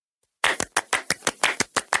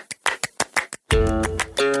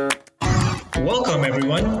Welcome,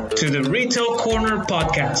 everyone, to the Retail Corner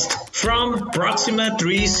podcast from Proxima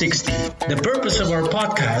 360. The purpose of our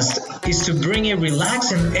podcast is to bring a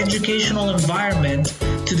relaxed and educational environment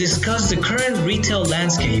to discuss the current retail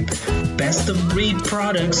landscape, best-of-breed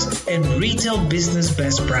products, and retail business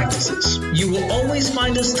best practices. You will always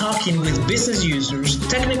find us talking with business users,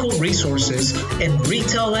 technical resources, and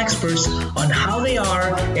retail experts on how they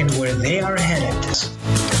are and where they are headed.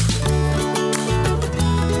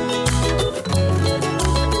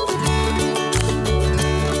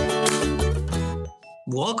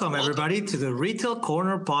 Welcome, everybody, to the Retail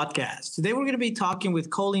Corner podcast. Today, we're going to be talking with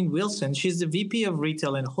Colleen Wilson. She's the VP of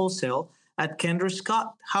Retail and Wholesale at Kendra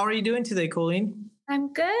Scott. How are you doing today, Colleen?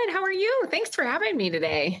 I'm good. How are you? Thanks for having me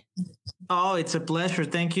today. Oh, it's a pleasure.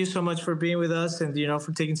 Thank you so much for being with us and,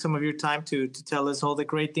 for taking some of your time to tell us all the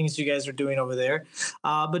great things you guys are doing over there.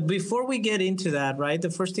 But before we get into that, right,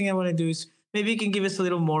 the first thing I want to do is maybe you can give us a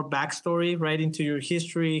little more backstory, right, into your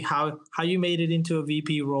history, how you made it into a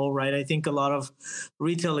VP role, right? I think a lot of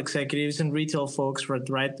retail executives and retail folks,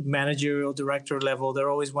 right, managerial director level, they're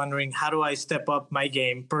always wondering, how do I step up my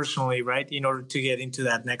game personally, right, in order to get into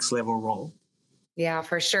that next level role? Yeah,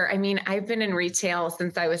 for sure. I mean, I've been in retail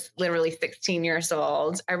since I was literally 16 years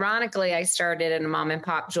old. Ironically, I started in a mom and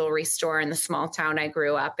pop jewelry store in the small town I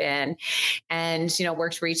grew up in and,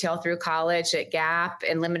 worked retail through college at Gap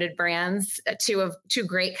and Limited Brands, two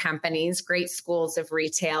great companies, great schools of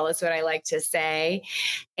retail is what I like to say.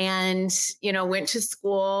 And, went to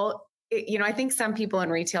school. I think some people in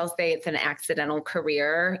retail say it's an accidental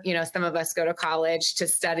career. Some of us go to college to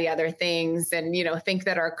study other things and, think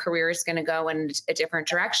that our career is going to go in a different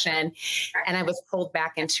direction. And I was pulled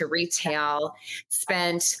back into retail,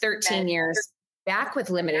 spent 13 years back with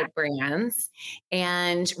Limited Brands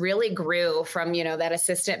and really grew from, that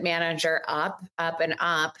assistant manager up and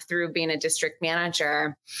up through being a district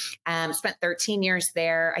manager. Spent 13 years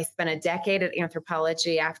there. I spent a decade at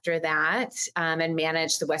Anthropologie after that and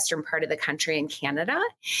managed the western part of the country in Canada.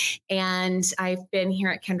 And I've been here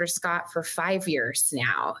at Kendra Scott for 5 years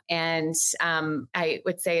now. And I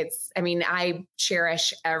would say I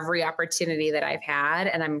cherish every opportunity that I've had.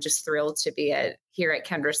 And I'm just thrilled to be here at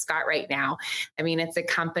Kendra Scott right now. I mean, it's a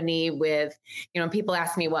company with, people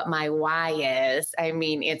ask me what my why is. I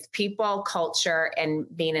mean, it's people, culture, and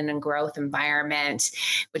being in a growth environment,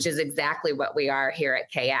 which is exactly what we are here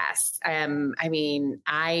at KS.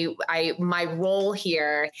 My role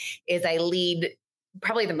here is I lead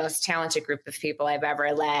probably the most talented group of people I've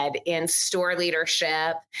ever led in store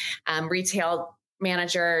leadership, retail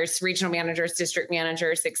managers, regional managers, district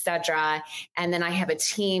managers, et cetera. And then I have a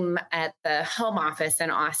team at the home office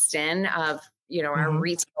in Austin of, our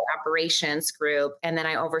retail operations group. And then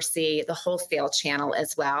I oversee the wholesale channel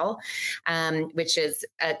as well, which is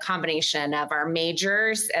a combination of our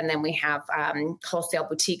majors. And then we have wholesale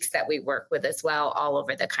boutiques that we work with as well all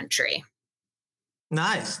over the country.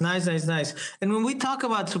 Nice. And when we talk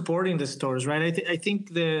about supporting the stores, right, I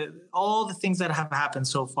think all the things that have happened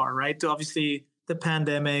so far, right, obviously the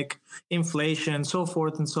pandemic, inflation, so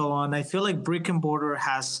forth and so on, I feel like brick and mortar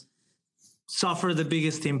has suffered the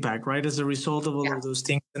biggest impact, right, as a result of all of those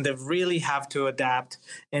things. And they really have to adapt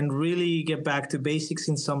and really get back to basics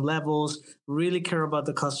in some levels, really care about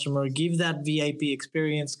the customer, give that VIP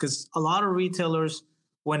experience, because a lot of retailers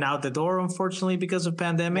went out the door, unfortunately, because of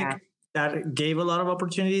pandemic. Yeah. That gave a lot of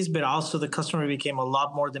opportunities, but also the customer became a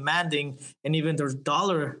lot more demanding, and even their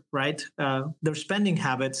dollar, right, their spending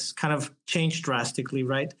habits kind of changed drastically,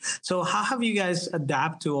 right? So how have you guys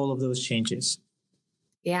adapt to all of those changes?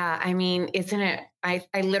 Yeah, I mean, isn't it? I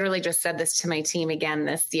literally just said this to my team again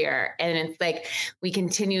this year. And it's like, we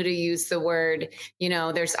continue to use the word,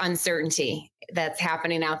 there's uncertainty that's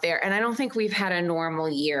happening out there. And I don't think we've had a normal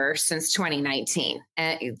year since 2019.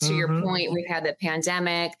 To your point, we've had the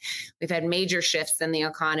pandemic, we've had major shifts in the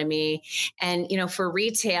economy. And, for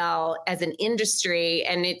retail as an industry,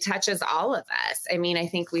 and it touches all of us. I mean, I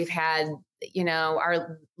think we've had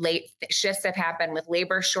our late shifts have happened with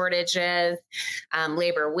labor shortages,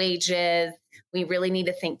 labor wages. We really need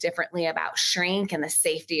to think differently about shrink and the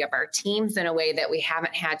safety of our teams in a way that we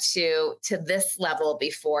haven't had to this level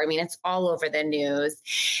before. I mean, it's all over the news.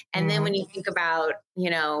 And then when you think about,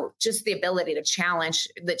 just the ability to challenge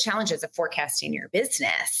the challenges of forecasting your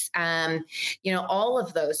business, all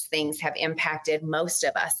of those things have impacted most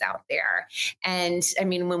of us out there. And I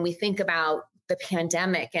mean, when we think about the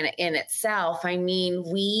pandemic in itself, I mean,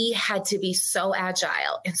 we had to be so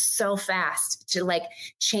agile and so fast to like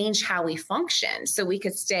change how we function so we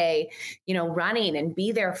could stay, running and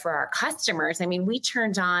be there for our customers. I mean, we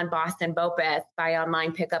turned on Boston Bopeth buy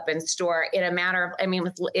online, pick up in store in a matter of,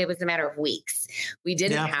 it was a matter of weeks. We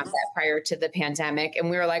didn't have that prior to the pandemic. And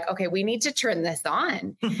we were like, okay, we need to turn this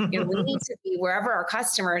on. We need to be wherever our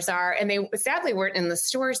customers are. And they sadly weren't in the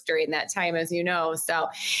stores during that time, as you know. So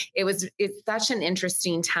it's such an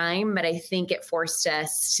interesting time, but I think it forced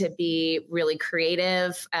us to be really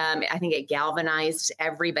creative. I think it galvanized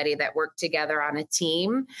everybody that worked together on a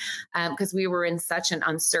team because we were in such an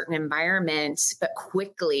uncertain environment, but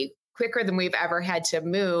quicker than we've ever had to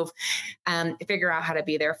move, figure out how to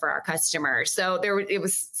be there for our customers. So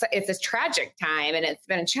it's a tragic time and it's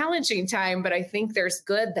been a challenging time, but I think there's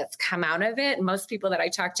good that's come out of it. Most people that I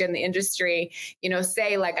talk to in the industry,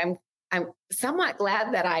 say like, I'm somewhat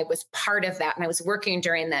glad that I was part of that. And I was working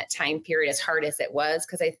during that time period as hard as it was,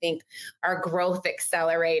 because I think our growth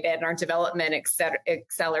accelerated and our development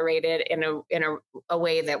accelerated in a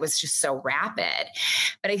way that was just so rapid.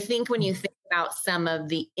 But I think when you think about some of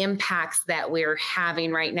the impacts that we're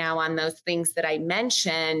having right now on those things that I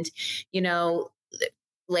mentioned,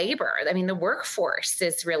 labor. I mean, the workforce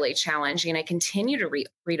is really challenging. I continue to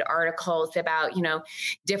read articles about,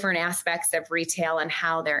 different aspects of retail and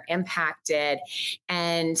how they're impacted.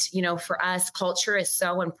 And, for us, culture is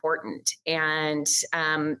so important. And,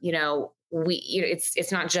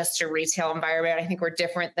 it's not just a retail environment. I think we're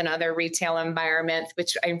different than other retail environments,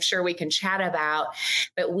 which I'm sure we can chat about,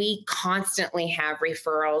 but we constantly have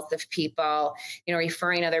referrals of people,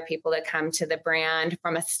 referring other people to come to the brand.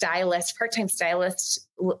 From a part-time stylist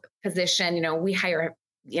position, we hire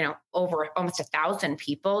over almost 1,000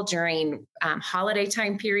 people during holiday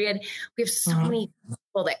time period. We have so many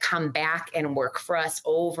people that come back and work for us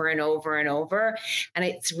over and over and over. And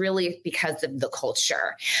it's really because of the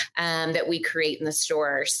culture that we create in the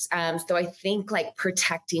stores. So I think like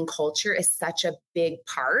protecting culture is such a big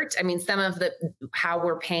part. I mean, some of how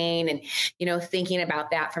we're paying and, thinking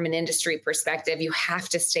about that from an industry perspective, you have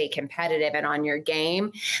to stay competitive and on your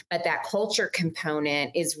game. But that culture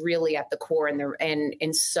component is really at the core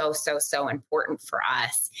and so important for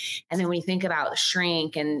us. And then when you think about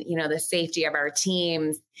shrink and, the safety of our teams,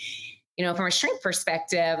 from a shrink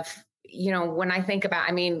perspective, when I think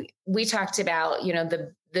about, we talked about,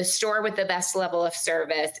 the store with the best level of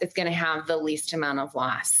service is going to have the least amount of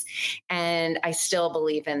loss. And I still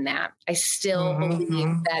believe in that. I still believe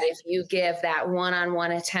that if you give that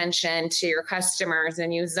one-on-one attention to your customers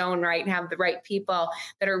and you zone right and have the right people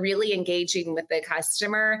that are really engaging with the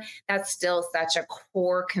customer, that's still such a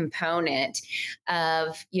core component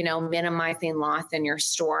of, minimizing loss in your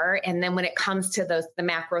store. And then when it comes to the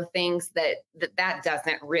macro things that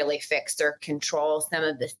doesn't really fix or control some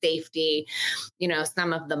of the safety,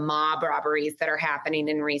 some of the mob robberies that are happening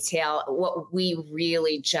in retail, what we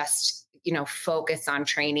really just, focus on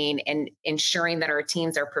training and ensuring that our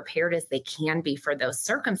teams are prepared as they can be for those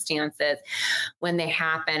circumstances when they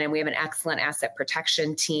happen. And we have an excellent asset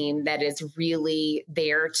protection team that is really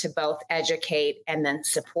there to both educate and then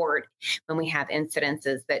support when we have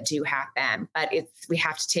incidences that do happen. But we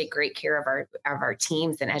have to take great care of our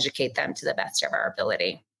teams and educate them to the best of our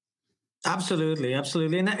ability. Absolutely.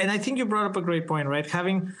 And I think you brought up a great point, right?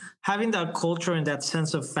 Having that culture and that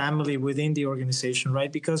sense of family within the organization,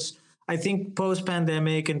 right? Because I think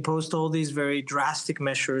post-pandemic and post all these very drastic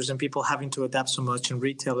measures and people having to adapt so much and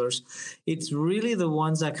retailers, it's really the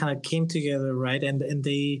ones that kind of came together, right? And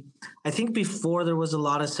I think before there was a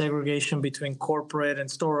lot of segregation between corporate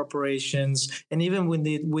and store operations, and even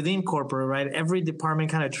within corporate, right? Every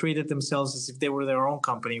department kind of treated themselves as if they were their own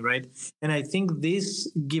company, right? And I think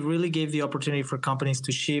this really gave the opportunity for companies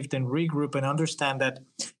to shift and regroup and understand that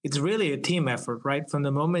it's really a team effort, right? From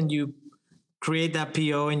the moment you create that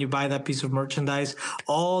PO and you buy that piece of merchandise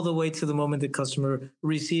all the way to the moment the customer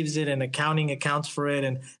receives it and accounting accounts for it.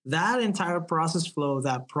 And that entire process flow of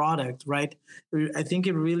that product, right? I think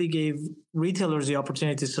it really gave retailers the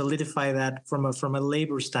opportunity to solidify that from a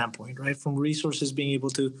labor standpoint, right? From resources being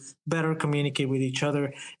able to better communicate with each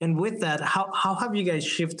other. And with that, how have you guys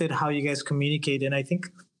shifted how you guys communicate? And I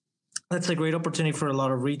think that's a great opportunity for a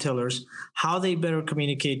lot of retailers, how they better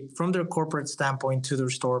communicate from their corporate standpoint to their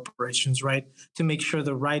store operations, right? To make sure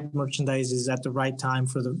the right merchandise is at the right time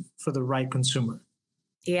for the right consumer.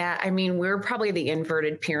 Yeah, we're probably the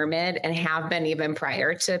inverted pyramid and have been even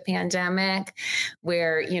prior to pandemic,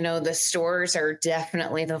 where, the stores are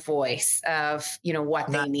definitely the voice of,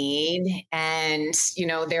 what they need. And,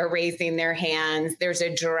 they're raising their hands. There's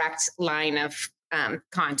a direct line of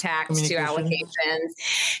contact to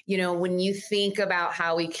allocations. When you think about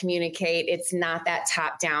how we communicate, it's not that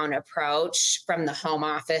top-down approach from the home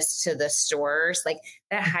office to the stores. Like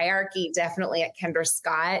that hierarchy definitely at Kendra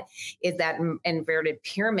Scott is that inverted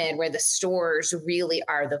pyramid where the stores really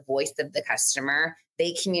are the voice of the customer.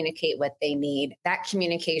 They communicate what they need. That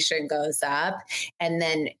communication goes up. And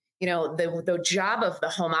then the job of the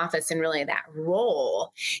home office and really that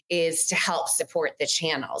role is to help support the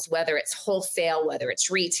channels, whether it's wholesale, whether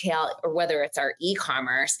it's retail, or whether it's our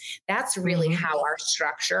e-commerce. That's really how our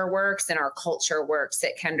structure works and our culture works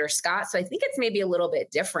at Kendra Scott. So I think it's maybe a little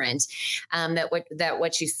bit different that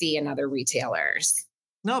what you see in other retailers.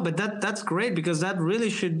 No, but that's great because that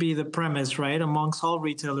really should be the premise, right? Amongst all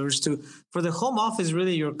retailers for the home office,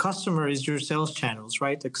 really your customer is your sales channels,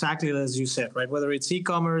 right? Exactly as you said, right? Whether it's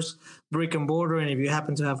e-commerce, brick and mortar, and if you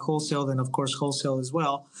happen to have wholesale, then of course wholesale as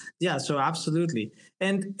well. Yeah, so absolutely.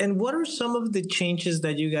 And what are some of the changes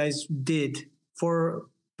that you guys did for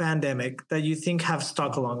pandemic that you think have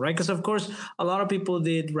stuck along, right? Because of course a lot of people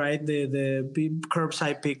did, right, the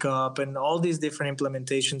curbside pickup and all these different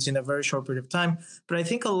implementations in a very short period of time, but I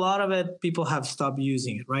think a lot of it people have stopped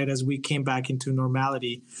using it, right, as we came back into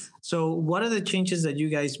normality. So what are the changes that you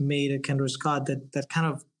guys made at Kendra Scott that kind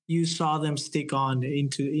of you saw them stick on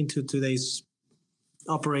into today's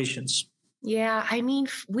operations? Yeah, I mean,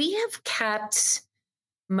 we have kept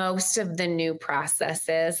most of the new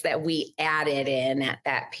processes that we added in at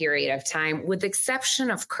that period of time, with the exception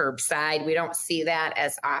of curbside. We don't see that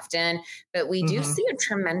as often, but we do see a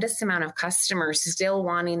tremendous amount of customers still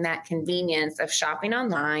wanting that convenience of shopping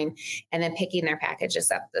online and then picking their packages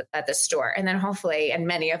up at the store. And then hopefully, and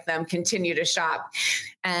many of them continue to shop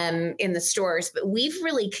in the stores, but we've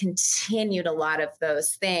really continued a lot of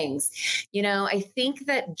those things. I think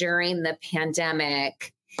that during the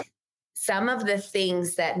pandemic, some of the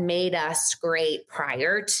things that made us great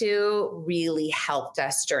prior to really helped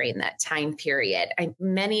us during that time period. I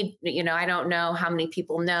don't know how many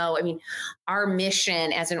people know. I mean, our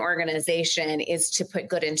mission as an organization is to put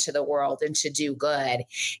good into the world and to do good.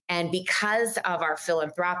 And because of our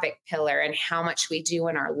philanthropic pillar and how much we do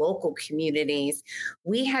in our local communities,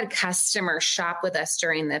 we had customers shop with us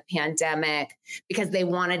during the pandemic because they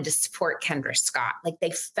wanted to support Kendra Scott. Like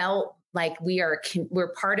they felt like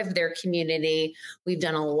we're part of their community. We've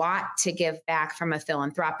done a lot to give back from a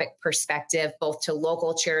philanthropic perspective, both to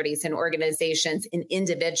local charities and organizations and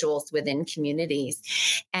individuals within communities.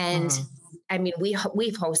 And I mean, we've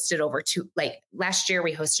hosted last year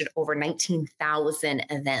we hosted over 19,000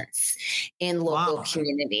 events in local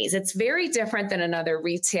communities. It's very different than another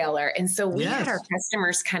retailer. And so we had our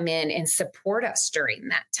customers come in and support us during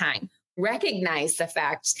that time. Recognize the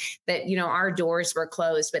fact that, our doors were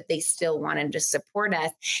closed, but they still wanted to support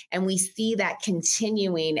us. And we see that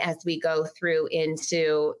continuing as we go through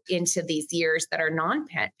into these years that are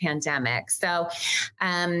non-pandemic. So,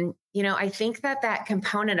 I think that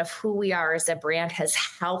component of who we are as a brand has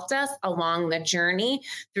helped us along the journey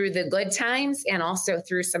through the good times and also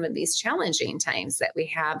through some of these challenging times that we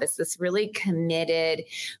have. It's this really committed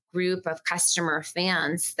group of customer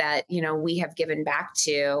fans that, we have given back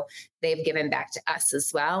to. They've given back to us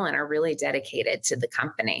as well and are really dedicated to the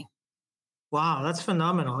company. Wow, that's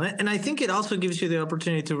phenomenal. And I think it also gives you the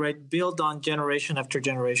opportunity to build on generation after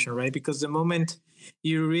generation, right? Because the moment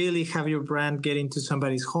you really have your brand get into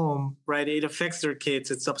somebody's home, right, it affects their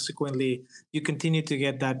kids. And subsequently, you continue to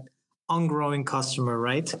get that ongoing customer,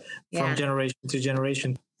 right, from generation to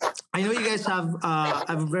generation. I know you guys have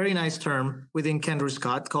a very nice term within Kendra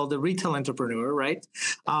Scott called the retail entrepreneur, right?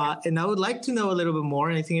 And I would like to know a little bit more.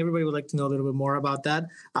 And I think everybody would like to know a little bit more about that.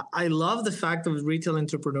 I love the fact of retail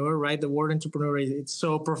entrepreneur, right? The word entrepreneur, it's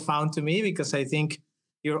so profound to me because I think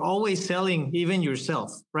you're always selling even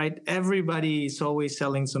yourself, right? Everybody is always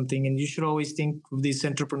selling something. And you should always think of this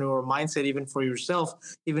entrepreneurial mindset, even for yourself,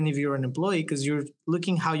 even if you're an employee, because you're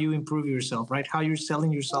looking how you improve yourself, right? How you're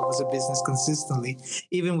selling yourself as a business consistently,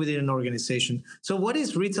 even within an organization. So what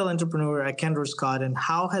is retail entrepreneur at Kendra Scott, and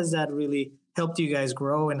how has that really helped you guys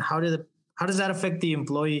grow? And how does that affect the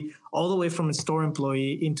employee all the way from a store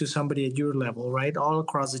employee into somebody at your level, right? All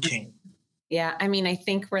across the chain. Yeah. I mean, I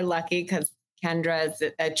think we're lucky because Kendra is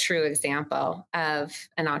a true example of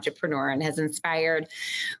an entrepreneur and has inspired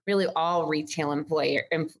really all retail employer,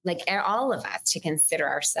 like all of us, to consider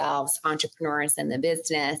ourselves entrepreneurs in the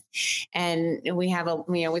business. And we have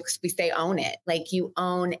we say own it. Like you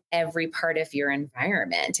own every part of your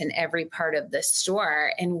environment and every part of the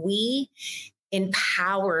store. And we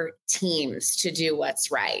empower teams to do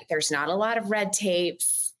what's right. There's not a lot of red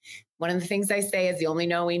tapes. One of the things I say is the only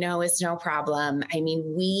no we know is no problem. I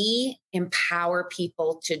mean, we empower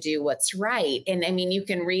people to do what's right. And I mean, you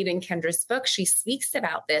can read in Kendra's book, she speaks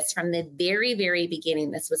about this from the very, very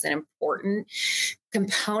beginning. This was an important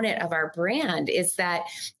component of our brand, is that,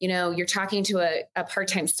 you're talking to a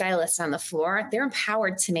part-time stylist on the floor. They're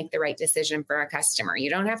empowered to make the right decision for a customer. You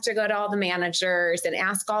don't have to go to all the managers and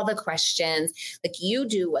ask all the questions. Like, you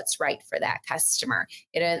do what's right for that customer.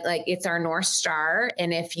 It's our North Star.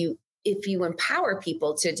 And if you empower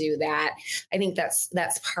people to do that, I think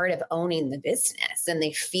that's part of owning the business. And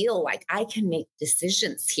they feel like, I can make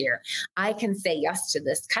decisions here. I can say yes to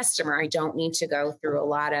this customer. I don't need to go through a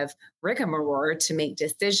lot of rigmarole to make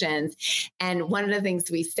decisions. And one of the things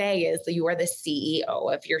we say is that you are the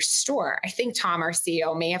CEO of your store. I think Tom, our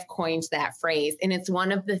CEO, may have coined that phrase. And it's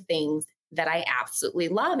one of the things that I absolutely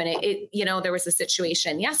love. And there was a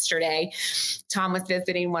situation yesterday. Tom was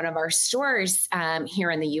visiting one of our stores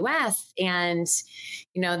here in the US. And,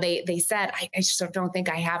 they said, I just don't think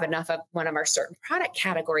I have enough of one of our certain product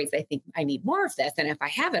categories. I think I need more of this. And if I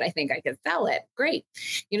have it, I think I can sell it. Great.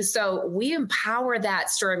 So we empower that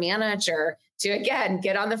store manager to, again,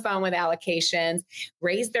 get on the phone with allocations,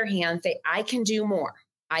 raise their hand, say, I can do more.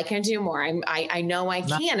 I can do more. I know I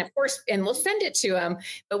can, of course, and we'll send it to them,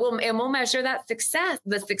 but we'll measure that success,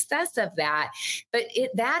 the success of that. But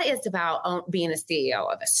that is about being a CEO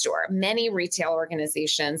of a store. Many retail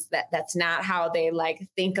organizations, that's not how they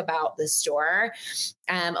think about the store.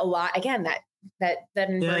 A lot, again, that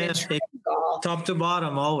inverted triangle. Top to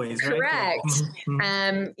bottom, always. Correct.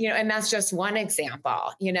 Right? And that's just one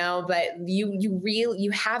example, but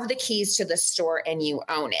you have the keys to the store and you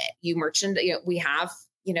own it. You we have,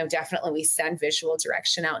 definitely we send visual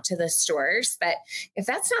direction out to the stores, but if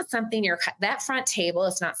that's not something that front table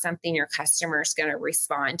is not something your customer is going to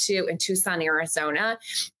respond to in Tucson, Arizona,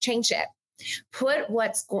 change it. Put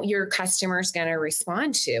what's your customer's going to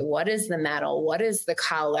respond to. What is the metal? What is the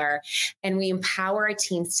color? And we empower our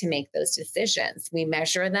teams to make those decisions. We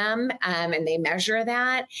measure them and they measure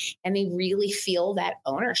that, and they really feel that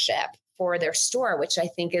ownership for their store, which I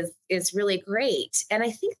think is really great. And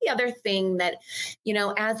I think the other thing that,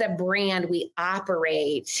 as a brand, we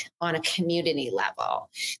operate on a community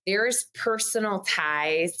level. There's personal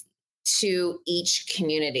ties to each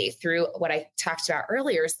community through what I talked about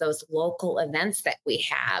earlier, is those local events that we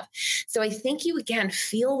have. So I think you, again,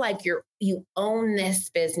 feel like you own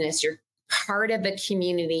this business. You're part of a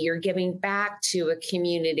community, you're giving back to a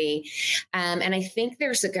community. And I think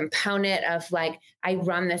there's a component of I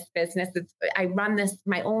run this business. I run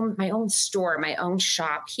my own store, my own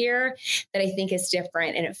shop here, that I think is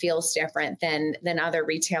different, and it feels different than other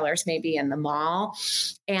retailers maybe in the mall.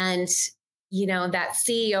 And that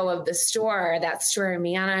CEO of the store, that store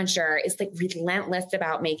manager is relentless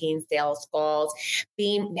about making sales goals,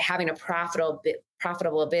 having a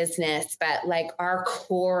profitable business. But our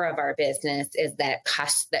core of our business is the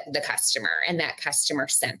customer and that customer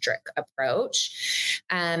centric approach.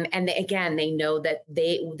 And they know that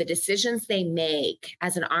the decisions they make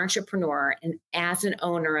as an entrepreneur and as an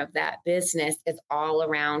owner of that business is all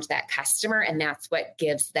around that customer. And that's what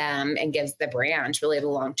gives them and gives the brand really the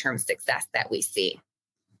long-term success that we see.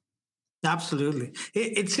 Absolutely.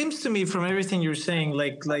 It seems to me from everything you're saying,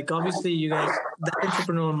 obviously you guys, that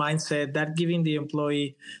entrepreneurial mindset, that giving the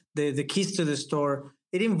employee the keys to the store,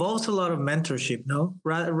 it involves a lot of mentorship, no?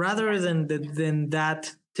 Rather than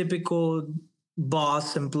that typical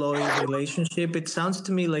boss-employee relationship, it sounds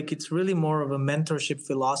to me like it's really more of a mentorship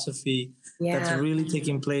philosophy that's really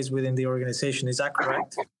taking place within the organization. Is that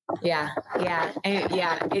correct? Yeah.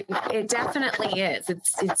 It definitely is.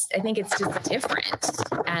 I think it's just different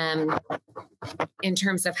in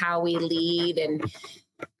terms of how we lead and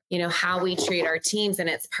how we treat our teams. And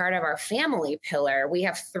it's part of our family pillar. We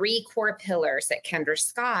have 3 core pillars at Kendra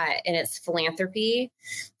Scott, and it's philanthropy,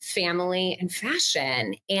 family, and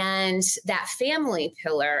fashion. And that family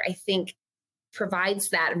pillar, I think, provides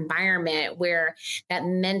that environment where that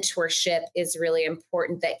mentorship is really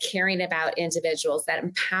important, that caring about individuals, that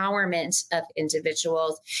empowerment of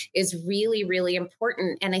individuals is really, really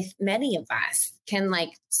important. And many of us can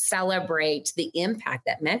celebrate the impact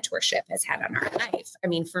that mentorship has had on our life. I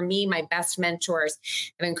mean, for me, my best mentors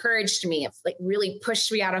have encouraged me, have really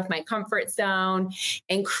pushed me out of my comfort zone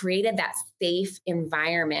and created that safe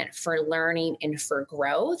environment for learning and for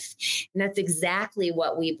growth. And that's exactly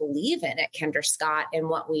what we believe in at Kendra Scott and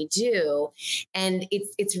what we do. And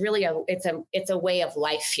it's really it's a way of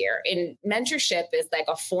life here. And mentorship is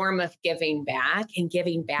a form of giving back, and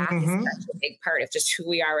giving back is such a big part of just who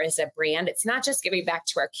we are as a brand. It's not just giving back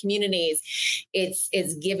to our communities.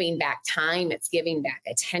 It's giving back time. It's giving back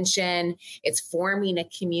attention. It's forming a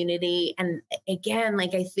community. And again,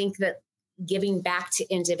 I think that giving back to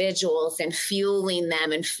individuals and fueling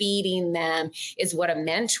them and feeding them is what a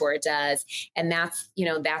mentor does. And that's,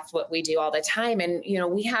 that's what we do all the time. And,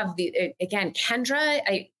 we have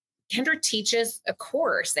Kendra teaches a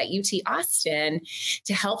course at UT Austin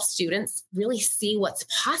to help students really see what's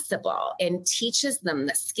possible and teaches them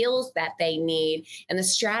the skills that they need and the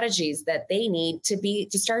strategies that they need to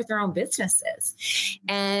start their own businesses.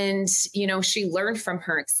 And, she learned from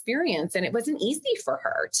her experience, and it wasn't easy for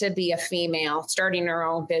her to be a female starting her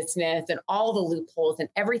own business and all the loopholes and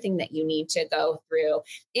everything that you need to go through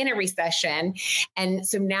in a recession. And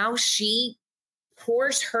so now she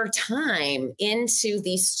pours her time into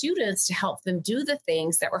these students to help them do the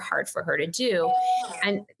things that were hard for her to do.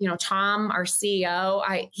 And, Tom, our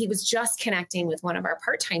CEO, he was just connecting with one of our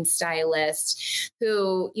part-time stylists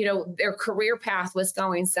who, their career path was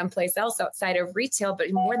going someplace else outside of retail,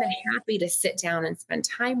 but more than happy to sit down and spend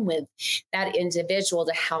time with that individual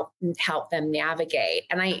to help them navigate.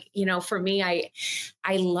 And for me, I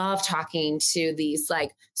love talking to these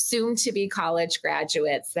like soon to be college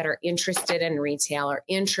graduates that are interested in retail or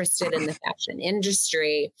interested in the fashion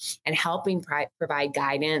industry and helping provide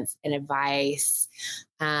guidance and advice,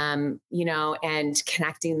 and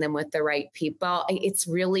connecting them with the right people. It's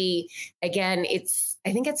really, again,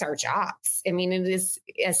 I think it's our jobs. I mean, it is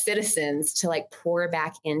as citizens to like pour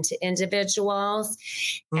back into individuals.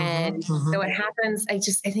 And so it happens. I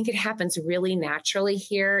think it happens really naturally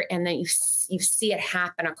here. And then you see it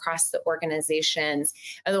happen across the organization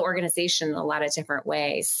in a lot of different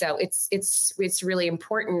ways. So it's really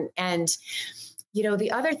important. And,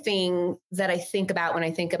 the other thing that I think about when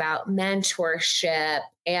I think about mentorship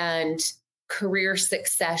and career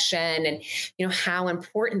succession and, how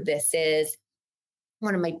important this is,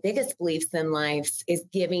 one of my biggest beliefs in life is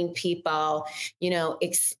giving people,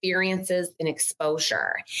 experiences and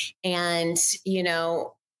exposure and,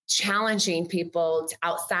 challenging people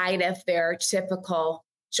outside of their typical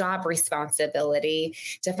job responsibility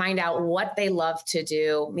to find out what they love to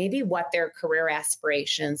do, maybe what their career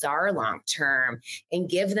aspirations are long-term, and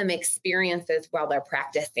give them experiences while they're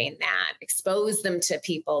practicing that, expose them to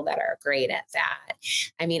people that are great at that.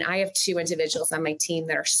 I mean, I have 2 individuals on my team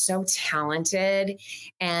that are so talented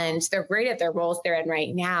and they're great at their roles they're in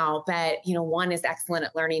right now. But, one is excellent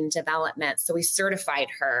at learning and development. So we certified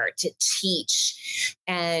her to teach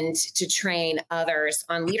and to train others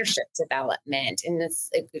on leadership development. And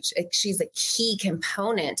she's a key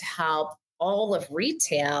component to help all of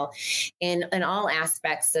retail in all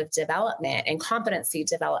aspects of development and competency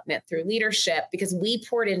development through leadership, because we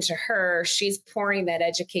poured into her. She's pouring that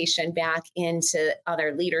education back into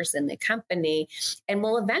other leaders in the company and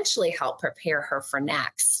will eventually help prepare her for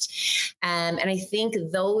next. And I think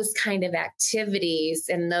those kind of activities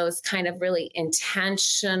and those kind of really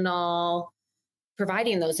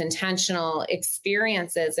providing those intentional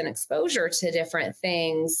experiences and exposure to different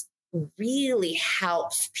things really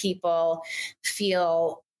helps people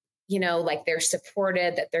feel, like they're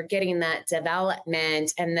supported, that they're getting that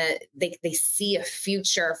development, and that they see a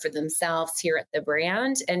future for themselves here at the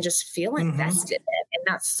brand and just feel invested in. And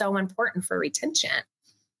that's so important for retention.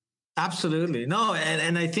 Absolutely. No,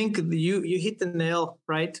 and I think you hit the nail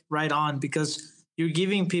right on, because you're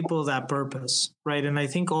giving people that purpose, right? And I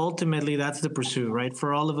think ultimately that's the pursuit, right?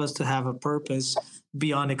 For all of us to have a purpose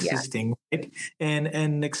beyond existing, right?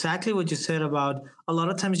 And exactly what you said about a lot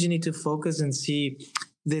of times you need to focus and see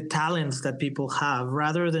the talents that people have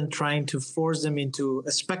rather than trying to force them into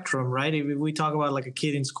a spectrum, right? If we talk about like a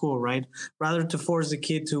kid in school, right? Rather to force a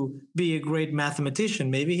kid to be a great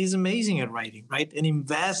mathematician, maybe he's amazing at writing, right? And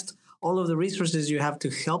invest all of the resources you have to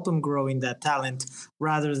help them grow in that talent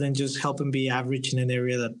rather than just help them be average in an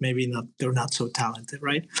area that maybe they're not so talented,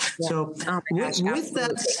 right? Yeah. So with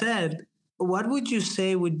that said, what would you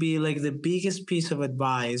say would be like the biggest piece of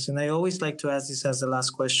advice? And I always like to ask this as the last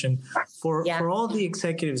question for all the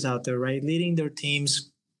executives out there, right? Leading their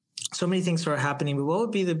teams, so many things are happening, but what would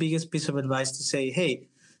be the biggest piece of advice to say, hey,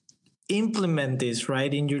 implement this,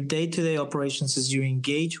 right? In your day-to-day operations as you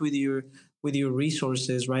engage with your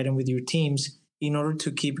resources, right? And with your teams in order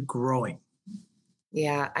to keep growing.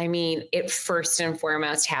 Yeah. I mean, it first and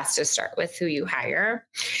foremost has to start with who you hire.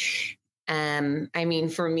 I mean,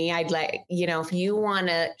 for me, I'd like, if you want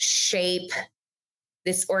to shape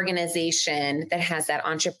this organization that has that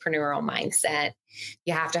entrepreneurial mindset,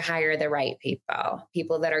 you have to hire the right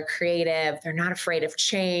people that are creative. They're not afraid of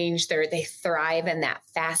change. They thrive in that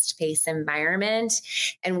fast-paced environment.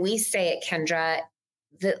 And we say at Kendra,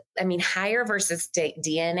 hire versus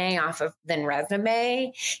DNA off of than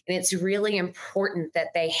resume. And it's really important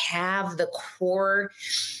that they have the core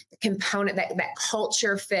component, that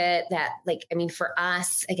culture fit, that for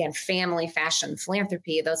us, again, family, fashion,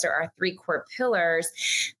 philanthropy, those are our 3 core pillars.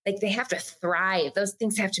 They have to thrive. Those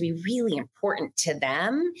things have to be really important to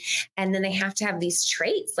them. And then they have to have these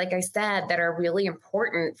traits, like I said, that are really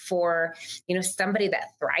important for, somebody that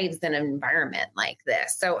thrives in an environment like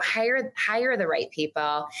this. So hire the right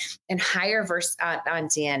people and hire on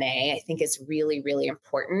DNA, I think is really, really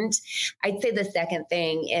important. I'd say the second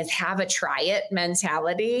thing is have a try it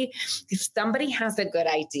mentality. If somebody has a good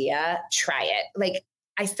idea, try it.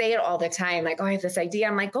 I say it all the time, I have this idea.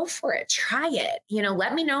 I'm like, go for it. Try it.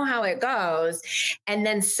 Let me know how it goes. And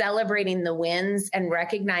then celebrating the wins and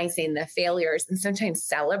recognizing the failures. And sometimes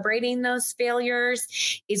celebrating those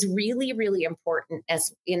failures is really, really important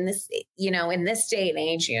as in this, in this day and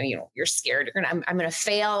age, you're scared. I'm going to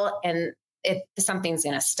fail and something's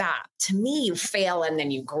going to stop. To me, you fail and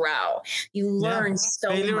then you grow. You learn so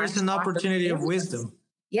much. Failure is an opportunity of wisdom.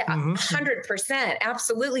 Yeah, 100%.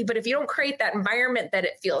 Absolutely. But if you don't create that environment that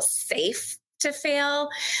it feels safe to fail,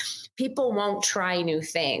 people won't try new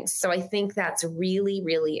things. So I think that's really,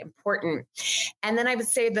 really important. And then I would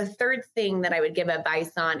say the third thing that I would give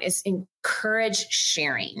advice on is encourage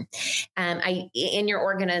sharing. In your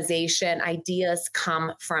organization, ideas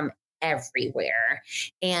come from everywhere.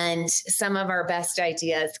 And some of our best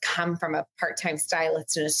ideas come from a part-time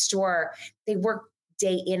stylist in a store. They work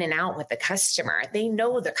day in and out with the customer. They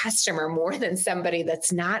know the customer more than somebody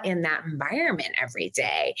that's not in that environment every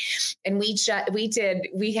day. And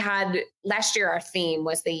last year, our theme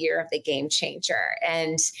was the year of the game changer.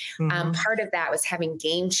 And part of that was having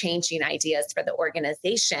game changing ideas for the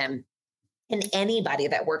organization. And anybody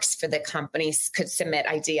that works for the companies could submit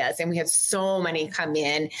ideas. And we had so many come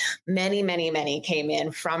in. Many came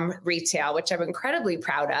in from retail, which I'm incredibly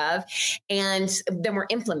proud of. And then we're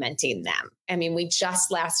implementing them. We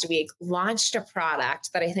just last week launched a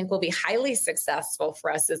product that I think will be highly successful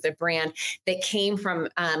for us as a brand that came from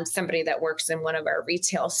somebody that works in one of our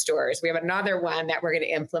retail stores. We have another one that we're going to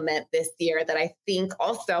implement this year that I think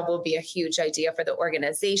also will be a huge idea for the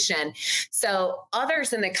organization. So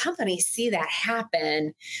others in the company see that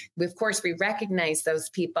happen. Of course, we recognize those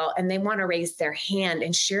people and they want to raise their hand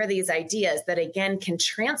and share these ideas that, again, can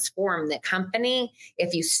transform the company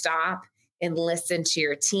if you stop and listen to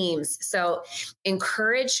your teams. So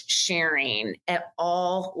encourage sharing at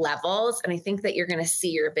all levels. And I think that you're going to see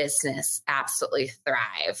your business absolutely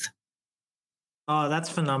thrive. Oh, that's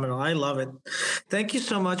phenomenal. I love it. Thank you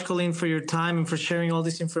so much, Colleen, for your time and for sharing all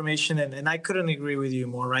this information. And I couldn't agree with you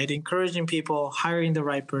more, right? Encouraging people, hiring the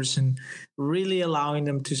right person, really allowing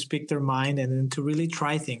them to speak their mind and to really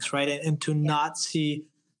try things, right? And to not see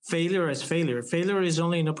failure as failure. Failure is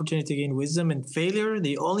only an opportunity to gain wisdom, and failure,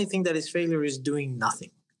 the only thing that is failure is doing nothing,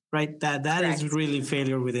 right? That is really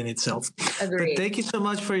failure within itself. Agreed. But thank you so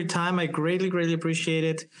much for your time. I greatly appreciate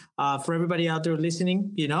it. For everybody out there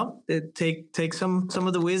listening, take some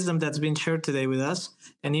of the wisdom that's been shared today with us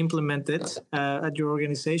and implement it at your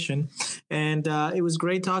organization. And it was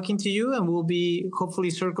great talking to you. And we'll be hopefully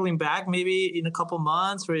circling back maybe in a couple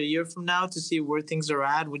months or a year from now to see where things are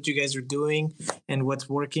at, what you guys are doing, and what's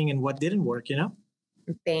working and what didn't work.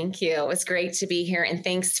 Thank you. It was great to be here. And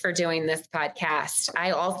thanks for doing this podcast. I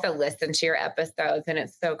also listen to your episodes, and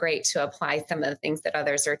it's so great to apply some of the things that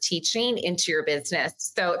others are teaching into your business.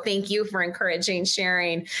 So thank you for encouraging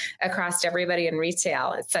sharing across everybody in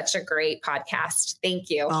retail. It's such a great podcast. Thank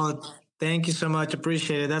you. Oh, thank you so much.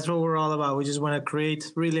 Appreciate it. That's what we're all about. We just want to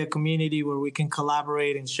create really a community where we can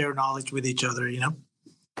collaborate and share knowledge with each other,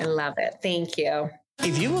 I love it. Thank you.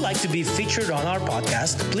 If you would like to be featured on our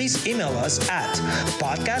podcast, please email us at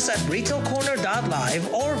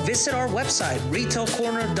podcast@retailcorner.live or visit our website,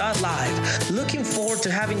 retailcorner.live. Looking forward to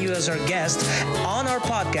having you as our guest on our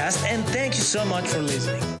podcast, and thank you so much for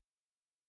listening.